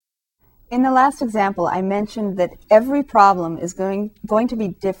In the last example, I mentioned that every problem is going to be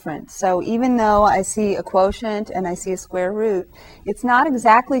different. So even though I see a quotient and I see a square root, it's not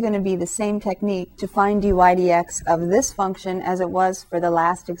exactly going to be the same technique to find dy dx of this function as it was for the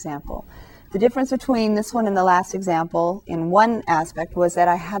last example. The difference between this one and the last example in one aspect was that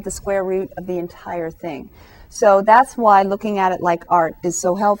I had the square root of the entire thing. So that's why looking at it like art is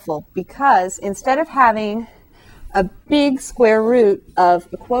so helpful, because instead of having a big square root of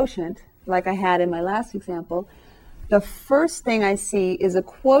a quotient, like I had in my last example, the first thing I see is a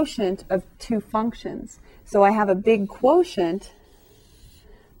quotient of two functions. So I have a big quotient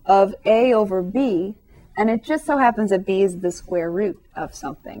of a over b, and it just so happens that b is the square root of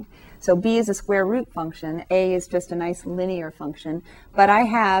something. So b is a square root function, a is just a nice linear function, but I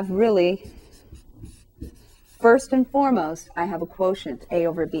have really, first and foremost, I have a quotient, a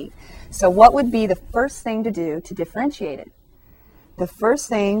over b. So what would be the first thing to do to differentiate it? The first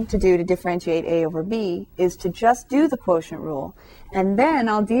thing to do to differentiate a over b is to just do the quotient rule, and then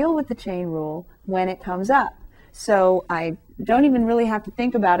I'll deal with the chain rule when it comes up. So I don't even really have to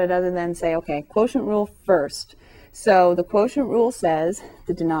think about it other than say, okay, quotient rule first. So the quotient rule says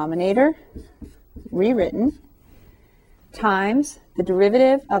the denominator, rewritten, times the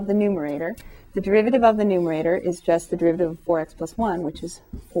derivative of the numerator. The derivative of the numerator is just the derivative of 4x plus 1, which is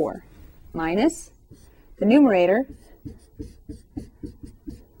 4, minus the numerator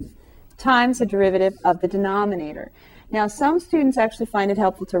times the derivative of the denominator. Now, some students actually find it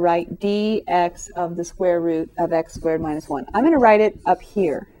helpful to write dx of the square root of x squared minus 1. I'm going to write it up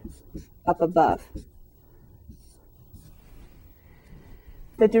here, up above.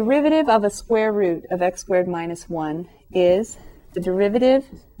 The derivative of a square root of x squared minus 1 is the derivative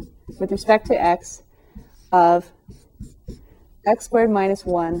with respect to x of x squared minus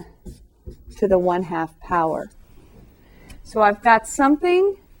 1 to the 1/2 power. So I've got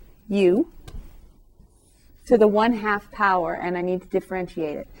something u to the 1/2 power, and I need to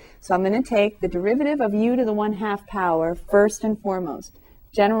differentiate it. So I'm going to take the derivative of u to the 1/2 power first and foremost.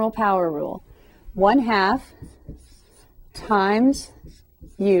 General power rule. 1/2 times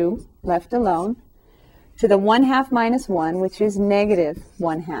u, left alone, to the 1/2 minus 1, which is negative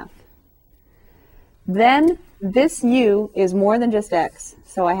 1/2. Then this u is more than just x,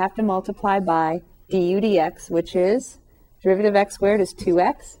 so I have to multiply by du dx, which is derivative of x squared is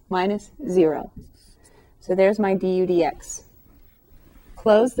 2x minus 0. So there's my du dx.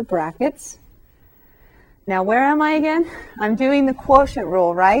 Close the brackets. Now where am I again? I'm doing the quotient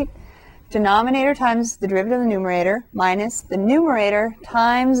rule, right? Denominator times the derivative of the numerator minus the numerator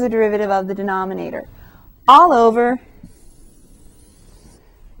times the derivative of the denominator. All over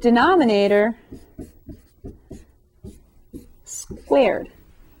denominator squared.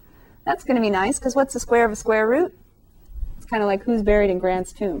 That's going to be nice, because what's the square of a square root? It's kind of like who's buried in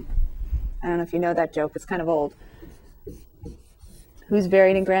Grant's tomb. I don't know if you know that joke. It's kind of old. Who's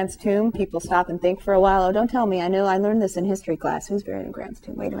buried in Grant's tomb? People stop and think for a while. Oh, don't tell me. I know I learned this in history class. Who's buried in Grant's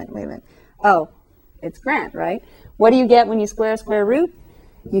tomb? Wait a minute. Oh, it's Grant, right? What do you get when you square a square root?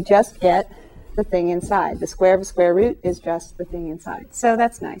 You just get the thing inside. The square of a square root is just the thing inside. So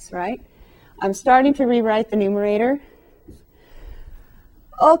that's nice, right? I'm starting to rewrite the numerator.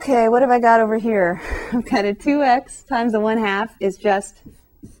 Okay, what have I got over here? I've got a 2x times the 1/2 is just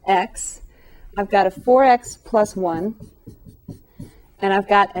x. I've got a 4x plus 1, and I've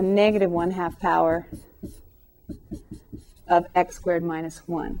got a negative 1/2 power of x squared minus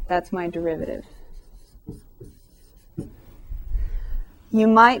 1. That's my derivative. You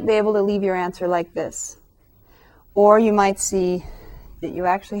might be able to leave your answer like this, or you might see that you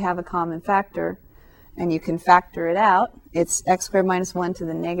actually have a common factor, and you can factor it out. It's x squared minus 1 to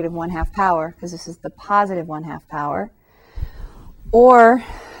the negative 1/2 power, because this is the positive 1/2 power. Or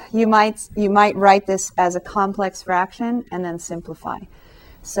you might write this as a complex fraction and then simplify.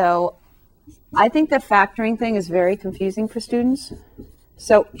 So I think the factoring thing is very confusing for students.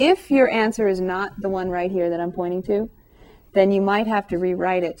 So if your answer is not the one right here that I'm pointing to, then you might have to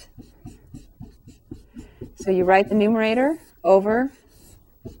rewrite it. So you write the numerator over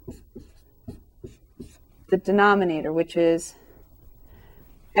the denominator, which is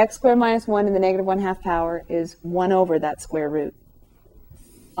x squared minus 1 to the negative 1/2 power is 1 over that square root,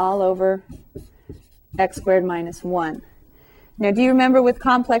 all over x squared minus 1. Now, do you remember with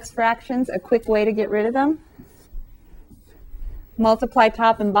complex fractions, a quick way to get rid of them? Multiply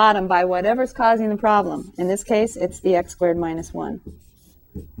top and bottom by whatever's causing the problem. In this case, it's the x squared minus 1.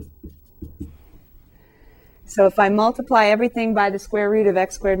 So if I multiply everything by the square root of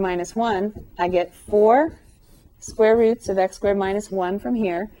x squared minus 1, I get 4 square roots of x squared minus 1 from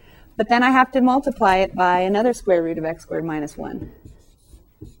here, but then I have to multiply it by another square root of x squared minus 1.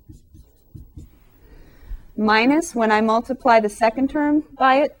 minus, when I multiply the second term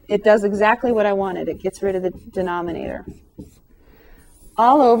by it, it does exactly what I wanted. It gets rid of the denominator.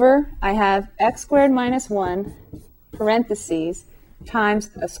 All over, I have x squared minus 1, parentheses, times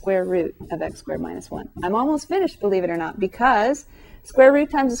a square root of x squared minus 1. I'm almost finished, believe it or not, because square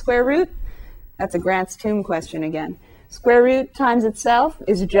root times a square root, that's a Grant's tomb question again. Square root times itself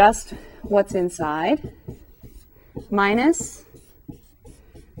is just what's inside, minus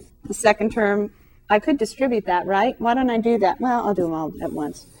the second term. I could distribute that, right? Why don't I do that? Well, I'll do them all at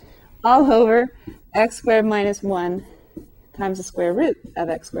once. All over x squared minus 1 times the square root of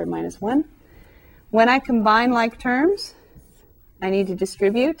x squared minus 1. When I combine like terms, I need to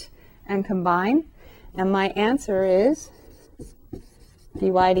distribute and combine. And my answer is dy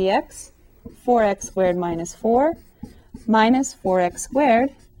dx, 4x squared minus 4, minus 4x squared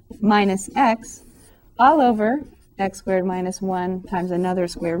minus x, all over x squared minus 1 times another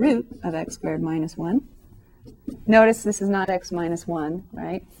square root of x squared minus 1. Notice this is not x minus 1,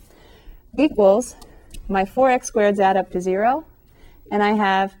 right? Equals, my 4x squareds add up to 0, and I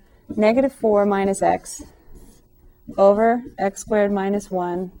have negative 4 minus x over x squared minus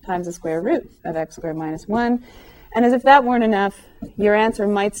 1 times the square root of x squared minus 1. And as if that weren't enough, your answer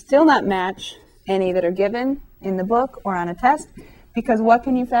might still not match any that are given in the book or on a test, because what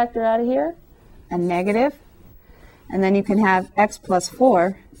can you factor out of here? A negative. And then you can have x plus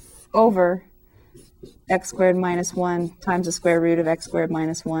 4 over x squared minus 1 times the square root of x squared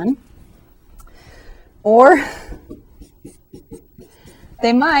minus 1. Or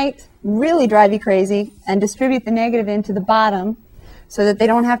they might really drive you crazy and distribute the negative into the bottom so that they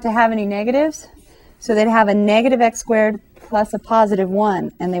don't have to have any negatives. So they'd have a negative x squared plus a positive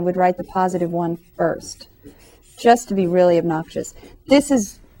 1, and they would write the positive 1 first, just to be really obnoxious. This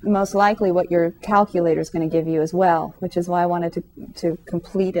is most likely what your calculator is going to give you as well, which is why I wanted to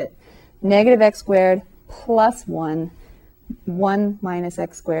complete it. Negative x squared plus 1, 1 minus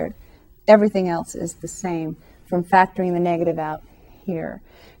x squared. Everything else is the same from factoring the negative out here.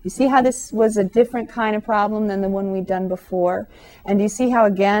 You see how this was a different kind of problem than the one we'd done before? And you see how,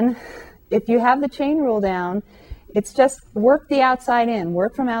 again, if you have the chain rule down, it's just work the outside in,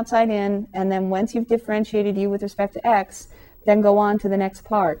 work from outside in, and then once you've differentiated u with respect to x, then go on to the next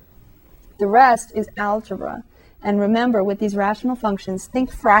part. The rest is algebra. And remember, with these rational functions,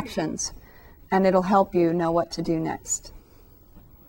 think fractions, and it'll help you know what to do next.